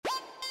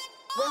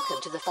Welcome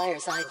to the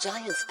Fireside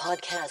Giants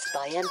podcast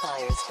by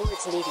Empire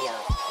Sports Media.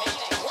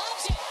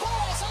 Loves it,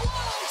 balls alone,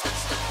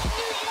 touchdown,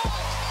 New York!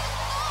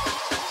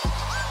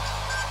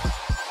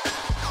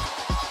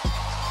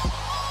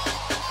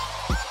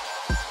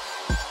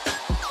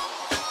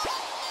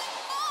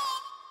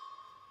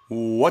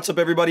 What's up,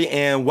 everybody,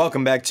 and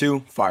welcome back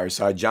to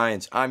Fireside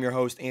Giants. I'm your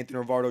host,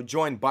 Anthony Rivardo,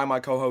 joined by my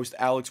co-host,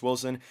 Alex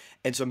Wilson.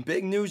 And some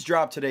big news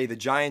dropped today. The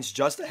Giants,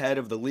 just ahead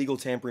of the legal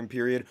tampering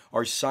period,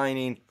 are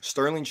signing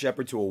Sterling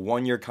Shepard to a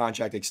one-year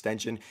contract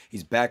extension.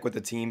 He's back with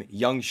the team.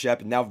 Young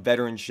Shep, now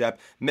veteran Shep,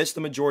 missed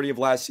the majority of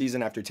last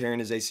season after tearing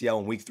his ACL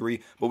in Week 3,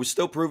 but was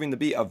still proving to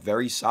be a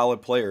very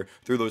solid player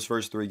through those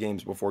first 3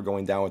 games before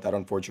going down with that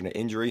unfortunate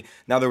injury.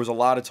 Now, there was a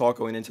lot of talk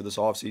going into this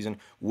offseason.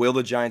 Will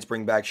the Giants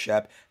bring back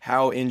Shep?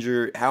 How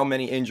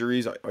many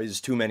injuries is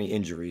too many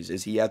injuries?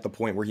 Is he at the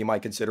point where he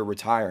might consider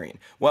retiring?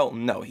 Well,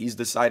 no. He's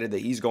decided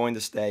that he's going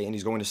to stay, and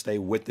he's going to stay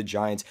with the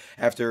Giants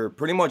after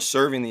pretty much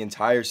serving the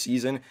entire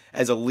season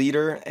as a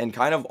leader and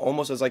kind of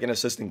almost as like an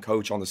assistant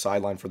coach on the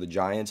sideline for the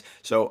Giants.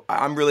 So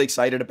I'm really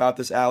excited about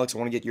this, Alex. I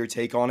want to get your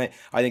take on it.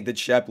 I think that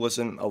Shep,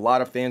 listen, a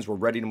lot of fans were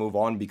ready to move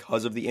on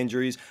because of the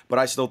injuries, but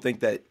I still think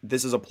that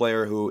this is a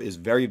player who is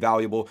very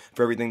valuable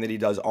for everything that he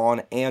does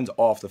on and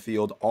off the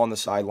field, on the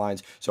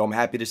sidelines. So I'm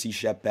happy to see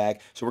Shep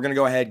back. So we're going to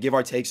go ahead, give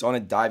our takes on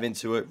it, dive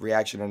into it,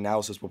 reaction and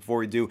analysis. But before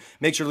we do,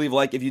 make sure to leave a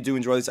like if you do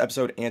enjoy this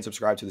episode and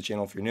subscribe to the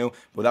channel if you're new.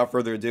 Without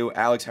further ado,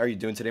 Alex, how are you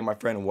doing today, my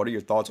friend? And what are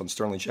your thoughts on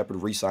Sterling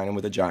Shepard re-signing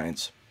with the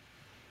Giants?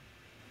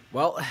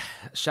 Well,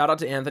 shout out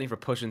to Anthony for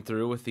pushing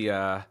through with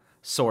the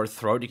sore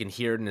throat. You can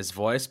hear it in his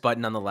voice, but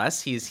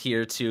nonetheless, he's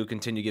here to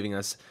continue giving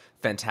us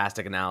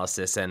fantastic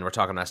analysis, and we're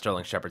talking about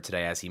Sterling Shepard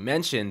today, as he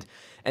mentioned.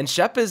 And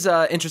Shep is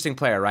an interesting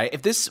player,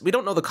 right? We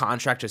don't know the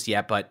contract just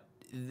yet, but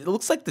it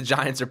looks like the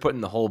Giants are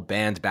putting the whole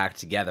band back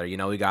together. You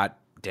know, we got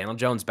Daniel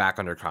Jones back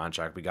under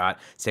contract. We got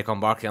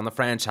Saquon Barkley on the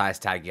franchise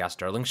tag. You got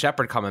Sterling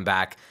Shepard coming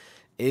back.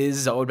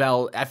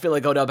 I feel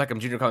like Odell Beckham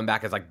Jr. coming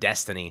back is like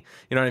destiny.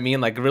 You know what I mean?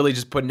 Like really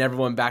just putting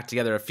everyone back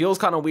together. It feels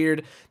kind of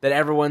weird that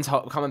everyone's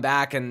coming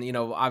back and, you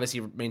know,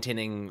 obviously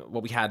maintaining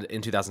what we had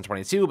in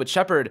 2022. But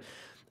Shepard,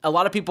 a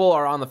lot of people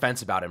are on the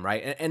fence about him,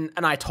 right? And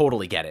I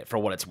totally get it for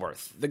what it's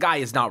worth. The guy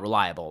is not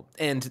reliable.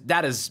 And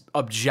that is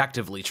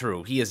objectively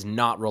true. He is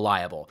not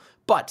reliable.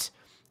 But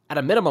at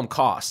a minimum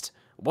cost,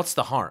 what's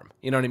the harm?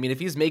 You know what I mean? If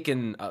he's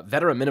making a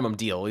veteran minimum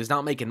deal, he's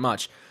not making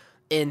much,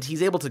 and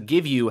he's able to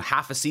give you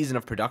half a season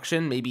of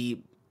production,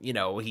 maybe, you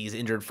know, he's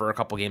injured for a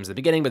couple games at the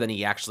beginning, but then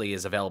he actually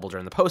is available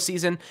during the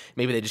postseason.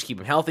 Maybe they just keep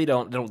him healthy,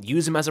 don't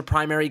use him as a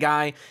primary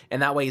guy,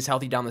 and that way he's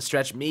healthy down the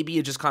stretch. Maybe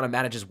it just kind of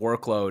manages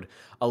workload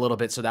a little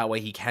bit so that way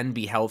he can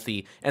be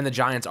healthy, and the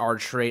Giants are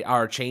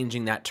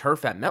changing that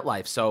turf at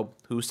MetLife, so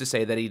who's to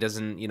say that he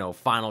doesn't, you know,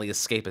 finally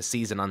escape a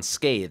season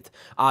unscathed?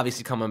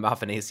 Obviously, coming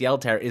off an ACL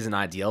tear isn't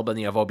ideal, but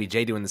you have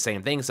OBJ doing the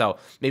same thing, so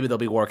maybe they'll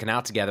be working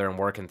out together and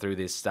working through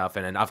this stuff,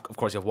 and then of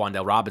course you have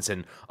Wan'Dale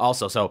Robinson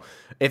also, so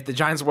if the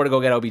Giants were to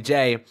go get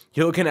OBJ,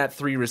 you're looking at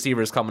 3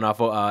 receivers coming off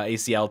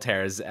ACL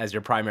tears as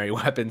your primary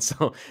weapon,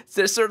 so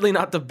it's certainly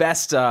not the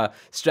best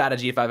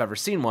strategy if I've ever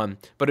seen one,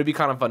 but it'd be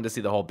kind of fun to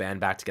see the whole band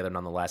back together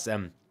nonetheless.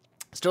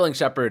 Sterling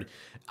Shepard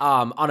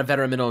on a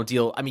veteran minimum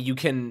deal, I mean, you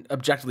can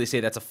objectively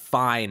say that's a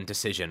fine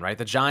decision, right?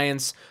 The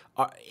Giants,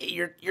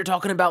 you're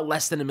talking about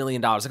less than $1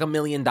 million, like $1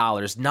 million,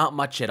 not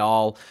much at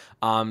all.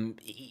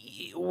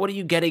 What are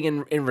you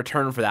getting in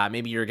return for that?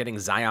 Maybe you're getting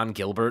Zion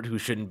Gilbert, who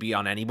shouldn't be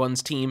on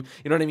anyone's team.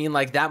 You know what I mean?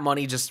 Like, that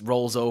money just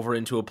rolls over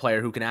into a player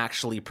who can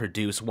actually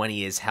produce when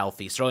he is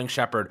healthy. Sterling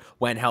Shepard,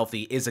 when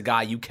healthy, is a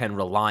guy you can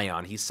rely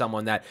on. He's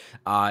someone that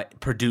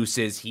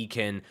produces. He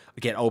can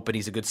get open.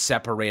 He's a good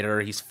separator.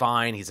 He's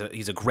fine. He's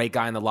a great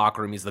guy in the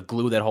locker room. He's the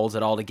glue that holds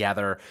it all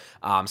together.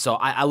 So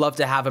I love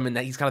to have him in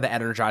that. He's kind of the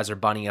Energizer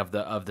bunny of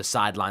the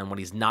sideline when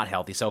he's not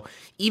healthy. So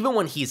even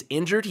when he's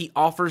injured, he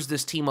offers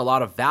this team a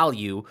lot of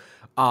value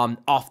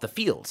off the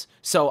field.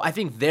 So I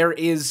think there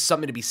is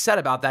something to be said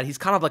about that. He's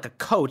kind of like a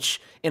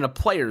coach in a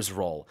player's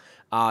role.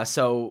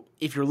 So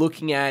if you're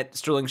looking at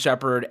Sterling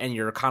Shepard and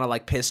you're kind of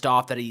like pissed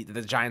off that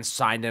the Giants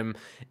signed him,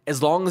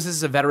 as long as this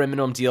is a veteran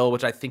minimum deal,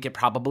 which I think it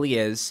probably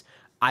is,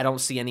 I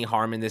don't see any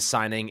harm in this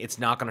signing. It's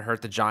not going to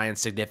hurt the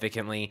Giants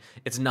significantly.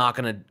 It's not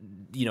going to,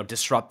 you know,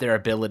 disrupt their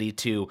ability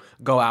to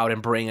go out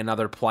and bring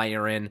another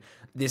player in.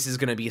 This is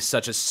going to be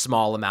such a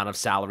small amount of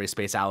salary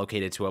space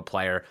allocated to a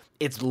player.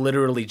 It's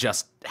literally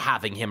just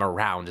having him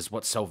around is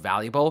what's so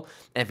valuable.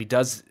 And if he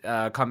does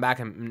come back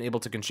and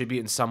able to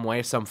contribute in some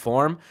way, some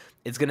form,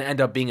 it's going to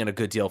end up being a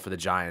good deal for the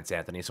Giants,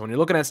 Anthony. So when you're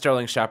looking at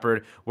Sterling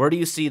Shepard, where do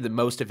you see the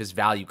most of his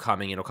value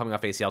coming? You know, coming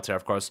off ACL tear,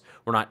 of course,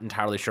 we're not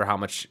entirely sure how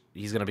much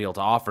he's going to be able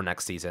to offer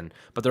next season,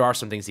 but there are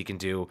some things he can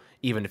do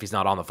even if he's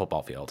not on the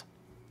football field.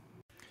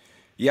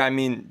 Yeah, I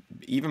mean,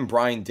 even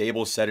Brian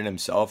Daboll said it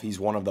himself. He's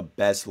one of the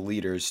best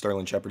leaders.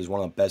 Sterling Shepard is one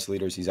of the best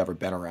leaders he's ever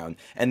been around.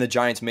 And the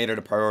Giants made it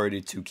a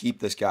priority to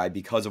keep this guy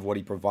because of what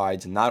he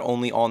provides, not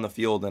only on the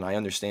field, and I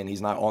understand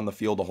he's not on the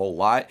field a whole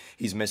lot.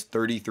 He's missed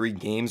 33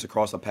 games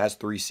across the past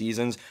 3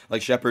 seasons.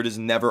 Like, Shepard is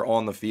never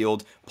on the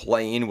field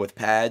playing with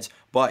pads,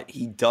 but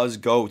he does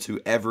go to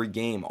every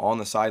game on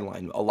the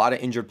sideline. A lot of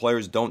injured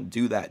players don't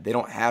do that. They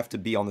don't have to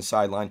be on the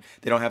sideline.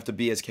 They don't have to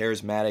be as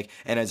charismatic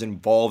and as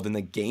involved in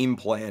the game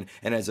plan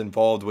and as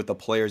involved with the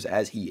players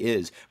as he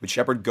is. But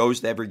Shepard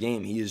goes to every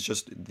game. He is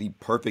just the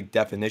perfect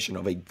definition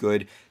of a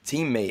good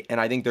teammate, and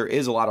I think there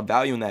is a lot of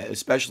value in that,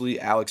 especially,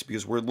 Alex,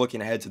 because we're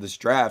looking ahead to this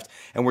draft,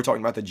 and we're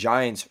talking about the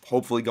Giants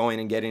hopefully going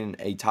and getting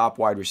a top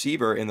wide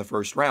receiver in the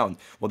first round.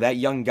 Well, that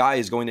young guy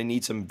is going to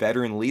need some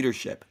veteran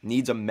leadership,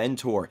 needs a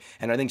mentor,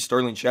 and I think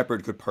Sterling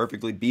Shepard could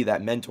perfectly be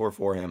that mentor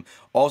for him.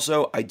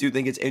 Also, I do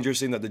think it's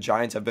interesting that the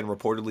Giants have been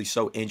reportedly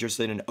so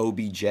interested in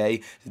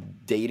OBJ,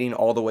 dating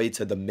all the way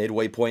to the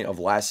midway point of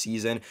last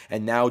season,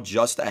 and now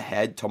just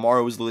ahead.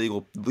 Tomorrow is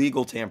the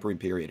legal tampering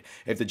period.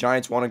 If the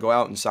Giants want to go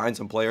out and sign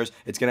some players,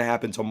 it's going to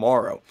happen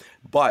tomorrow.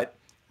 But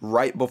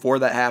right before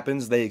that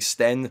happens, they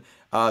extend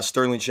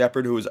Sterling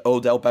Shepard, who is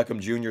Odell Beckham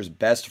Jr.'s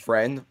best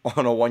friend,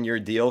 on a one-year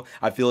deal.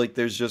 I feel like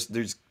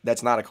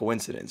that's not a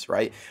coincidence,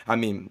 right? I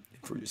mean,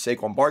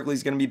 Saquon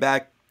Barkley's going to be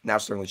back. Now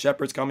Sterling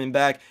Shepard's coming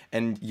back,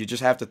 and you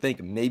just have to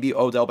think maybe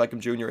Odell Beckham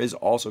Jr. is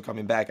also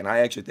coming back, and I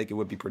actually think it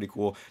would be pretty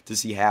cool to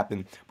see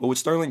happen. But with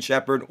Sterling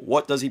Shepard,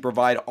 what does he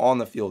provide on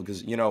the field?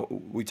 Because,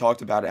 we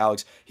talked about it,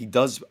 Alex. He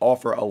does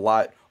offer a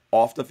lot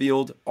off the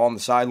field, on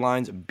the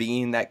sidelines,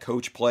 being that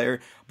coach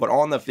player. But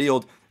on the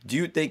field, do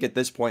you think at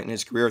this point in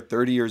his career,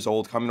 30 years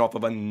old, coming off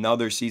of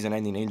another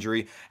season-ending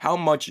injury, how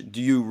much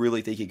do you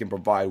really think he can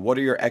provide? What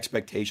are your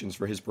expectations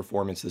for his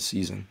performance this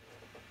season?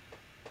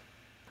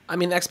 I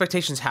mean,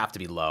 expectations have to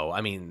be low.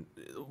 I mean,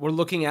 we're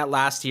looking at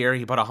last year,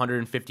 he put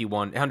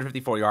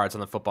 154 yards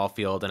on the football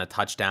field and a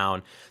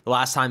touchdown. The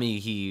last time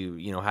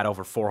he had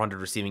over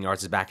 400 receiving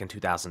yards is back in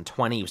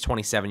 2020. He was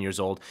 27 years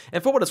old.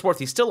 And for what it's worth,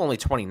 he's still only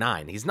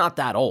 29. He's not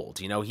that old.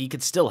 He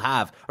could still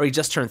have, or he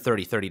just turned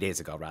 30 days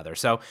ago, rather.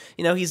 So,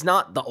 he's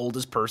not the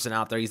oldest person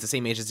out there. He's the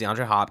same age as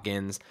DeAndre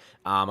Hopkins,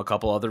 a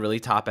couple other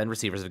really top-end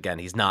receivers. Again,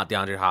 he's not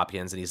DeAndre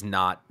Hopkins, and he's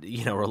not,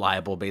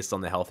 reliable based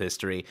on the health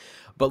history.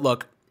 But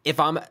look, if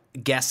I'm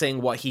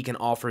guessing what he can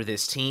offer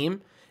this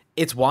team,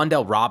 it's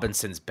Wan'Dale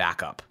Robinson's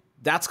backup.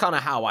 That's kind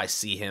of how I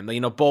see him.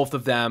 Both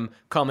of them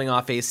coming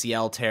off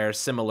ACL tears,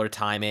 similar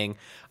timing.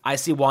 I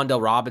see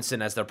Wan'Dale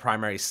Robinson as their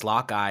primary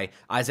slot guy.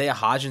 Isaiah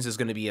Hodgins is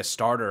going to be a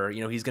starter.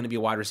 He's going to be a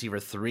wide receiver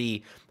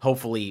 3.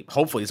 Hopefully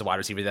he's a wide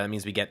receiver. That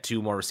means we get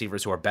 2 more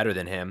receivers who are better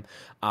than him.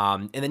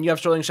 And then you have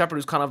Sterling Shepard,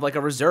 who's kind of like a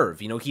reserve.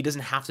 He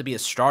doesn't have to be a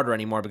starter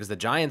anymore because the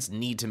Giants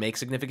need to make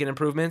significant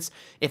improvements.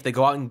 If they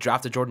go out and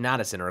draft a Jordan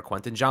Addison or a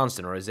Quentin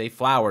Johnston or a Zay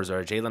Flowers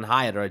or a Jalen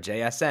Hyatt or a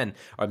JSN,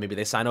 or maybe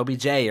they sign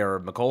OBJ or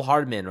Mecole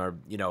Hardman or,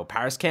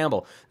 Paris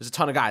Campbell. There's a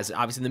ton of guys.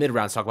 Obviously in the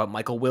mid-rounds, talk about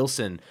Michael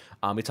Wilson.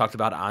 We talked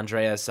about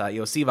Andreas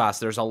Iosivas.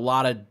 There's a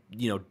lot of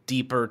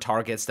deeper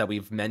targets that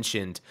we've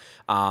mentioned,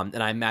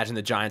 and I imagine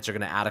the Giants are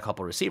going to add a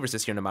couple receivers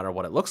this year, no matter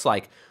what it looks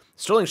like.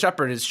 Sterling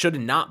Shepard should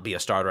not be a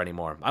starter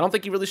anymore. I don't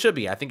think he really should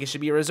be. I think he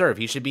should be a reserve.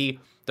 He should be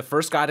the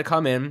first guy to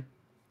come in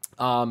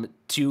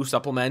to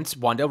supplement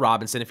Wan'Dale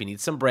Robinson if he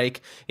needs some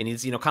break. He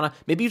needs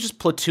maybe you just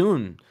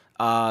platoon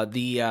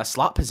the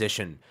slot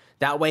position.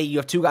 That way you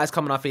have 2 guys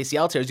coming off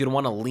ACL tears. You don't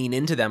want to lean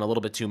into them a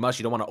little bit too much.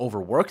 You don't want to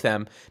overwork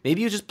them.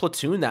 Maybe you just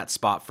platoon that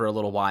spot for a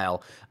little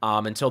while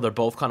until they're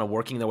both kind of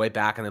working their way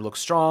back and they look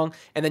strong.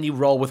 And then you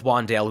roll with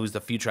Wan'Dale, who's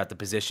the future at the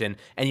position,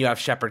 and you have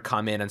Shepard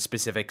come in on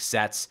specific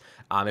sets.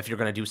 If you're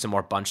going to do some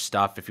more bunch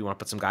stuff, if you want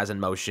to put some guys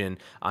in motion,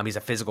 he's a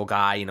physical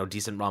guy,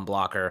 decent run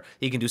blocker.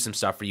 He can do some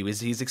stuff for you.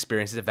 He's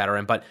experienced as a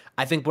veteran. But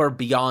I think we're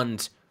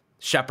beyond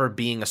Shepard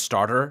being a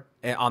starter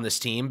on this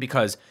team,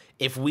 because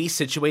if we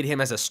situate him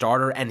as a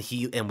starter and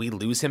we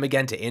lose him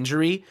again to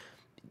injury,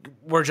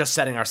 we're just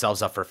setting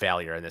ourselves up for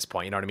failure at this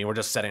point. You know what I mean? We're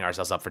just setting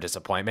ourselves up for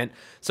disappointment.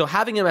 So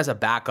having him as a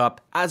backup,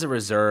 as a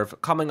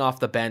reserve, coming off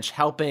the bench,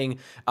 helping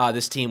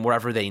this team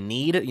wherever they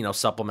need,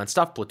 supplement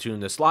stuff, platoon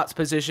the slots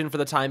position for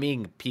the time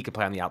being. He can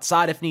play on the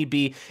outside if need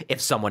be.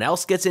 If someone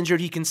else gets injured,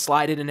 he can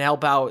slide in and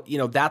help out.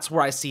 That's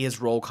where I see his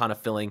role kind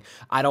of filling.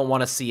 I don't want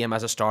to see him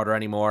as a starter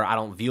anymore. I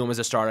don't view him as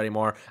a starter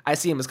anymore. I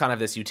see him as kind of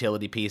this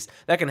utility piece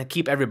that can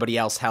keep everybody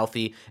else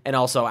healthy and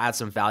also add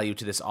some value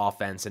to this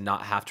offense and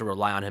not have to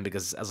rely on him,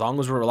 because as long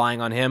as we're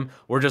relying on him,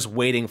 we're just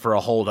waiting for a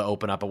hole to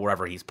open up at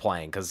wherever he's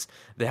playing, because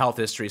the health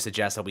history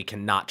suggests that we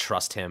cannot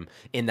trust him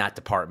in that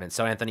department.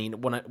 So Anthony,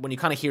 when you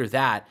kind of hear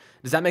that,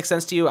 does that make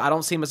sense to you? I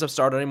don't see him as a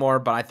starter anymore,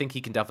 but I think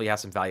he can definitely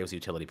have some value as a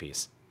utility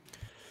piece.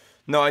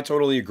 No, I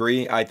totally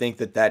agree. I think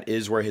that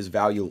is where his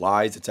value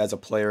lies. It's as a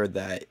player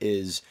that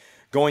is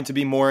going to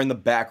be more in the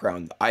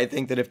background. I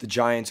think that if the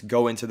Giants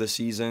go into the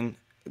season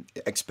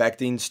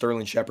expecting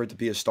Sterling Shepard to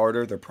be a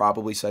starter, they're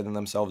probably setting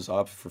themselves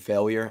up for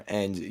failure,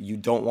 and you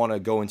don't want to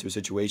go into a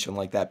situation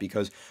like that,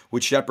 because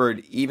with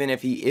Shepard, even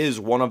if he is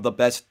one of the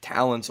best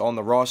talents on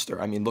the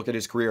roster, I mean, look at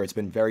his career. It's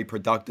been very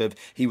productive.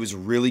 He was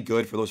really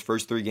good for those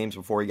first 3 games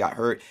before he got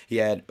hurt. He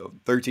had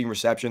 13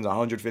 receptions,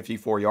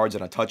 154 yards,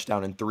 and a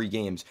touchdown in 3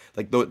 games.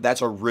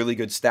 That's a really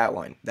good stat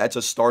line. That's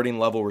a starting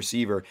level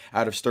receiver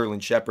out of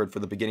Sterling Shepard for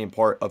the beginning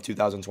part of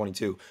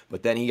 2022.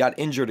 But then he got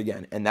injured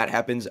again, and that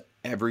happens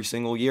every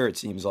single year, it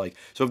seems like.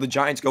 So if the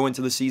Giants go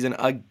into the season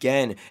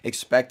again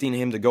expecting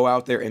him to go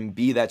out there and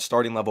be that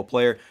starting level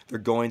player, they're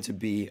going to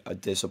be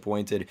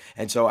disappointed.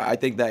 And so I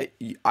think that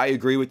I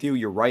agree with you.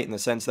 You're right in the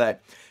sense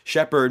that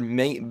Shepard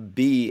may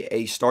be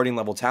a starting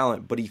level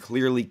talent, but he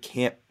clearly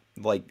can't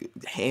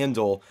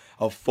handle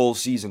a full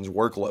season's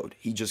workload.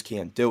 He just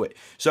can't do it.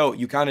 So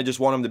you kind of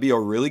just want him to be a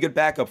really good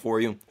backup for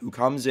you who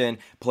comes in,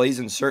 plays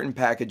in certain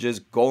packages,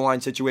 goal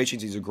line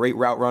situations. He's a great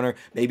route runner,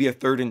 maybe a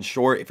third and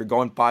short if you're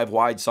going 5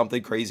 wide,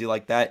 something crazy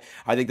like that.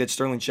 I think that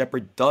Sterling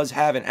Shepard does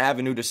have an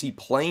avenue to see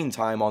playing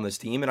time on this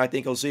team, and I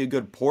think he'll see a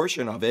good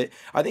portion of it.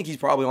 I think he's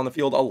probably on the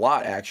field a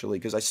lot, actually,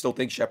 because I still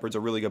think Shepard's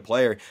a really good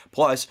player.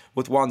 Plus,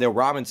 with Wan'Dale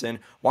Robinson,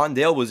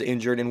 Wan'Dale was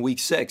injured in week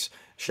 6.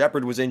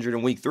 Shepard was injured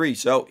in week 3,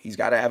 so he's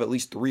got to have at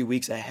least 3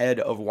 weeks ahead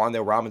of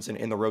Wan'Dale Robinson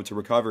in the road to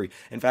recovery.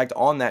 In fact,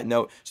 on that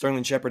note,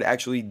 Sterling Shepard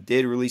actually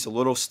did release a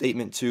little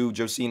statement to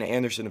Josina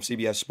Anderson of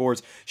CBS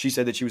Sports. She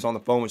said that she was on the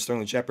phone with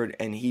Sterling Shepard,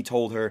 and he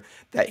told her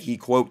that he,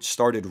 quote,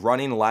 started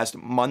running last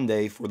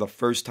Monday for the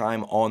first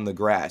time on the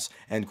grass,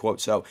 end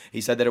quote. So he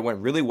said that it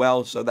went really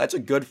well, so that's a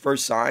good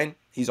first sign.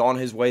 He's on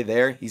his way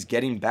there. He's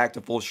getting back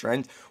to full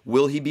strength.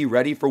 Will he be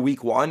ready for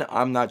week 1?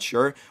 I'm not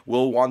sure.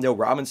 Will Wan'Dale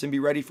Robinson be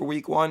ready for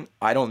week 1?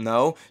 I don't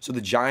know. So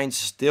the Giants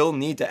still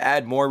need to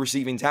add more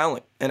receiving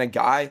talent. And a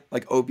guy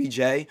like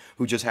OBJ,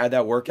 who just had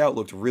that workout,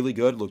 looked really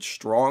good, looked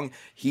strong.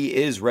 He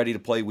is ready to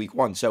play week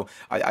 1. So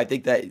I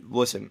think that,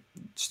 listen,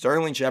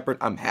 Sterling Shepard,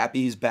 I'm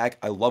happy he's back.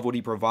 I love what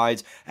he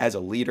provides as a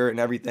leader and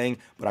everything,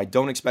 but I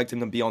don't expect him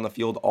to be on the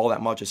field all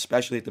that much,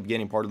 especially at the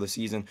beginning part of the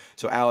season.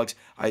 So, Alex,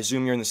 I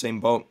assume you're in the same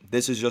boat.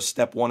 This is just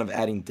step 1 of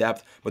adding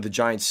depth, but the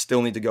Giants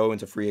still need to go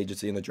into free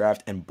agency in the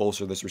draft and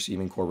bolster this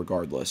receiving core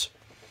regardless.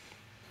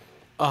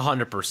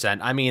 100%.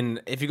 I mean,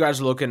 if you guys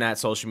are looking at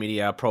social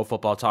media, Pro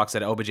Football Talk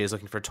said OBJ is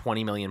looking for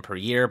 $20 million per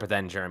year, but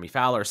then Jeremy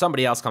Fowler,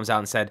 somebody else comes out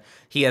and said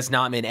he has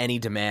not made any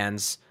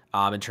demands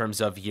in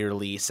terms of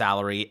yearly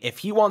salary. If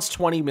he wants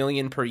 $20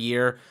 million per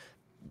year,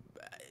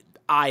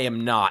 I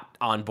am not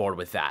on board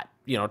with that.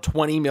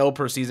 20 mil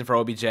per season for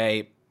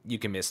OBJ, you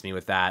can miss me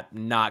with that.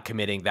 Not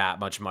committing that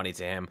much money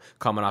to him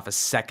coming off a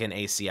second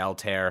ACL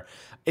tear.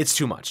 It's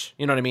too much.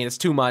 You know what I mean? It's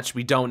too much.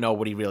 We don't know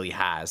what he really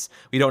has.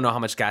 We don't know how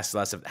much gas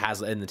he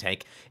has in the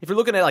tank. If you're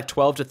looking at like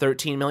 $12 to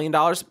 $13 million,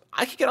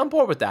 I could get on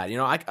board with that.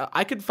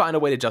 I could find a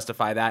way to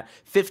justify that.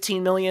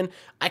 $15 million,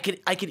 I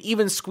could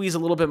even squeeze a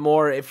little bit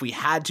more if we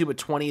had to, but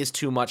 20 is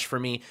too much for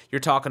me.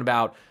 You're talking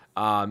about,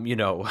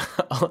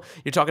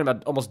 you're talking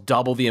about almost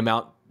double the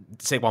amount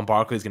Saquon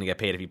Barkley is going to get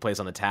paid if he plays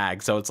on the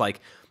tag. So it's like,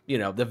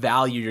 the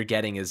value you're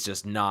getting is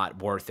just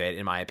not worth it,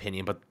 in my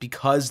opinion. But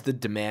because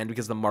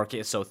the market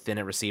is so thin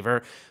at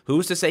receiver,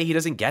 who's to say he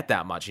doesn't get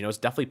that much? It's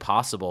definitely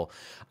possible.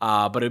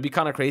 But it would be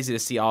kind of crazy to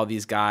see all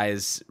these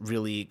guys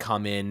really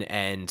come in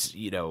and,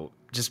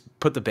 just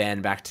put the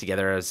band back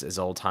together as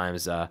old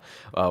times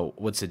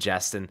would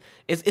suggest. And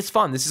it's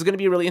fun. This is going to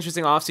be a really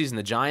interesting offseason.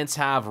 The Giants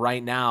have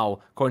right now,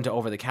 according to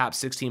Over the Cap,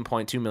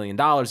 $16.2 million.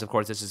 Of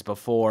course, this is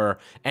before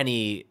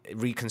any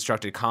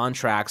reconstructed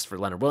contracts for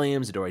Leonard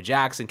Williams, Adoree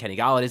Jackson. Kenny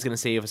Golladay is going to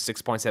save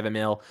 $6.7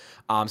 mil.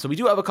 So we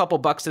do have a couple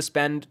bucks to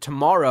spend.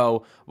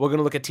 Tomorrow, we're going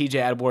to look at TJ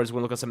Edwards. We're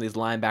going to look at some of these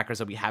linebackers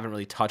that we haven't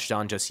really touched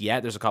on just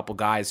yet. There's a couple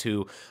guys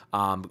who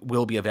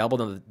will be available.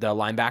 The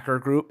linebacker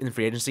group in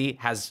free agency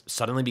has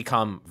suddenly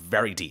become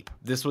very deep.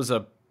 This was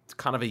a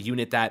kind of a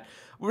unit that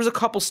there was a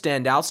couple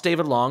standouts.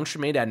 David Long,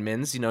 Tremaine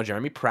Edmonds,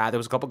 Jeremy Pratt. There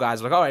was a couple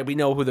guys like, all right, we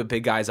know who the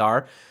big guys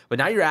are. But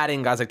now you're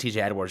adding guys like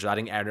TJ Edwards. You're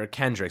adding Eric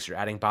Kendricks. You're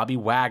adding Bobby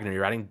Wagner.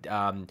 You're adding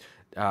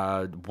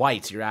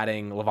White. You're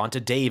adding Levante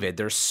David.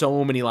 There's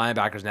so many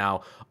linebackers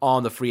now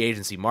on the free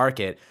agency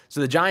market.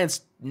 So the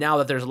Giants, now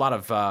that there's a lot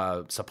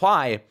of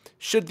supply,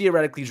 should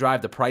theoretically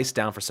drive the price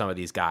down for some of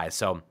these guys.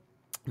 So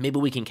maybe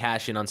we can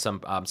cash in on some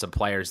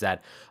players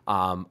that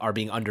are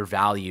being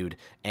undervalued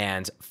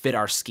and fit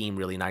our scheme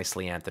really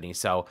nicely, Anthony.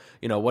 So,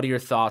 what are your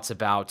thoughts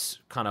about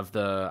kind of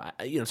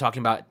talking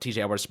about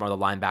TJ Edwards, more of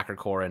the linebacker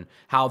core and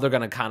how they're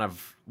going to kind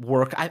of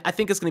work? I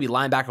think it's going to be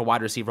linebacker,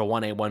 wide receiver,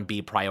 1A,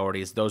 1B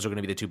priorities. Those are going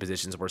to be the two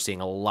positions we're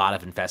seeing a lot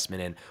of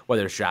investment in,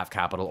 whether it's draft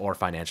capital or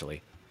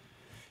financially.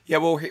 Yeah,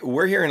 well,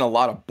 we're hearing a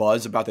lot of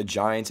buzz about the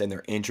Giants and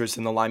their interest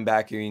in the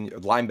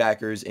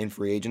linebackers in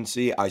free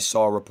agency. I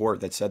saw a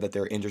report that said that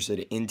they're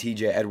interested in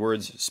TJ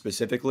Edwards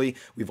specifically.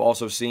 We've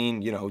also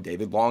seen,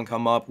 David Long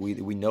come up. We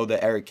know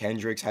that Eric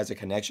Kendricks has a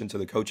connection to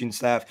the coaching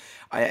staff.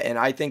 And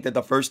I think that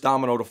the first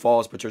domino to fall,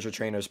 as Patricia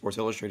Traynor of Sports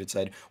Illustrated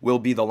said, will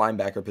be the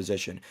linebacker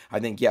position.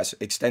 I think, yes,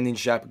 extending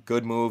Shep,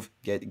 good move.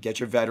 Get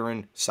your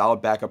veteran,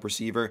 solid backup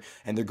receiver,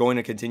 and they're going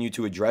to continue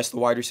to address the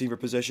wide receiver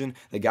position.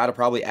 They got to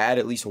probably add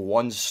at least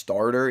one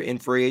starter in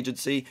free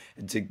agency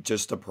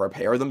to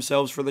prepare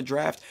themselves for the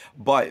draft.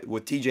 But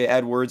with TJ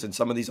Edwards and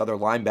some of these other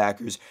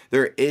linebackers,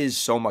 there is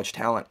so much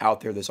talent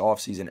out there this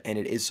offseason, and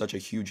it is such a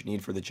huge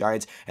need for the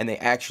Giants, and they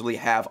actually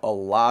have a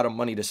lot of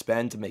money to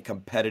spend to make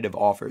competitive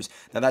offers.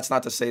 Now, that's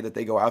not to say that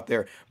they go out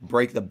there,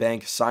 break the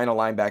bank, sign a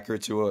linebacker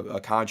to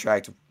a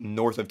contract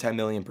north of $10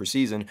 million per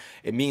season.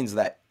 It means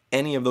that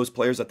any of those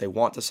players that they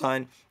want to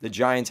sign, the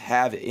Giants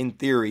have, in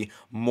theory,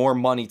 more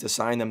money to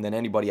sign them than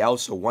anybody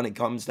else. So when it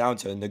comes down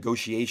to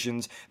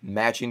negotiations,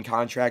 matching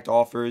contract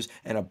offers,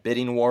 and a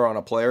bidding war on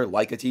a player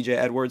like a TJ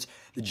Edwards,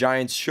 the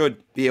Giants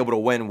should be able to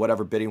win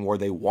whatever bidding war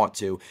they want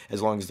to,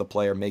 as long as the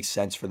player makes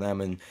sense for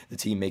them and the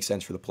team makes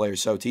sense for the player.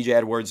 So TJ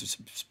Edwards,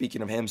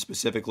 speaking of him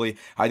specifically,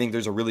 I think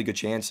there's a really good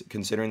chance,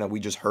 considering that we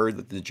just heard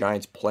that the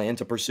Giants plan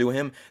to pursue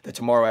him, that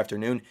tomorrow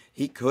afternoon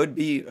he could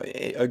be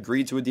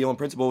agreed to a deal in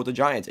principle with the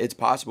Giants. It's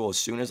possible as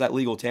soon as that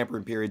legal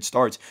tampering period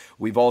starts.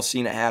 We've all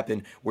seen it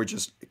happen where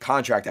just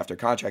contract after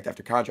contract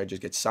after contract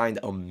just gets signed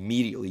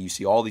immediately. You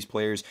see all these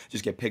players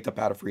just get picked up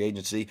out of free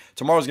agency.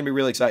 Tomorrow's going to be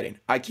really exciting.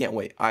 I can't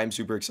wait. I'm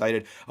super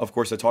excited, of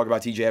course, to talk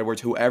about TJ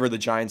Edwards, whoever the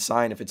Giants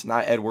sign, if it's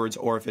not Edwards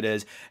or if it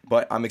is,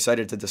 but I'm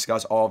excited to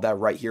discuss all of that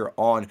right here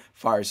on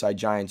Fireside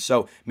Giants.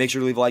 So make sure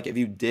to leave a like if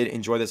you did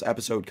enjoy this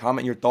episode.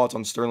 Comment your thoughts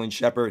on Sterling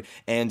Shepard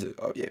and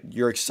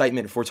your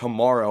excitement for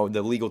tomorrow,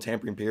 the legal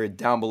tampering period,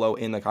 down below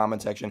in the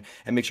comment section.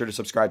 And make sure to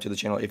subscribe to the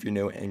channel if you're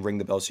new and ring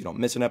the bell so you don't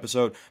miss an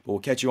episode. But we'll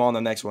catch you on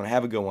the next one.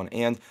 Have a good one,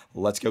 and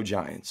let's go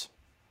Giants.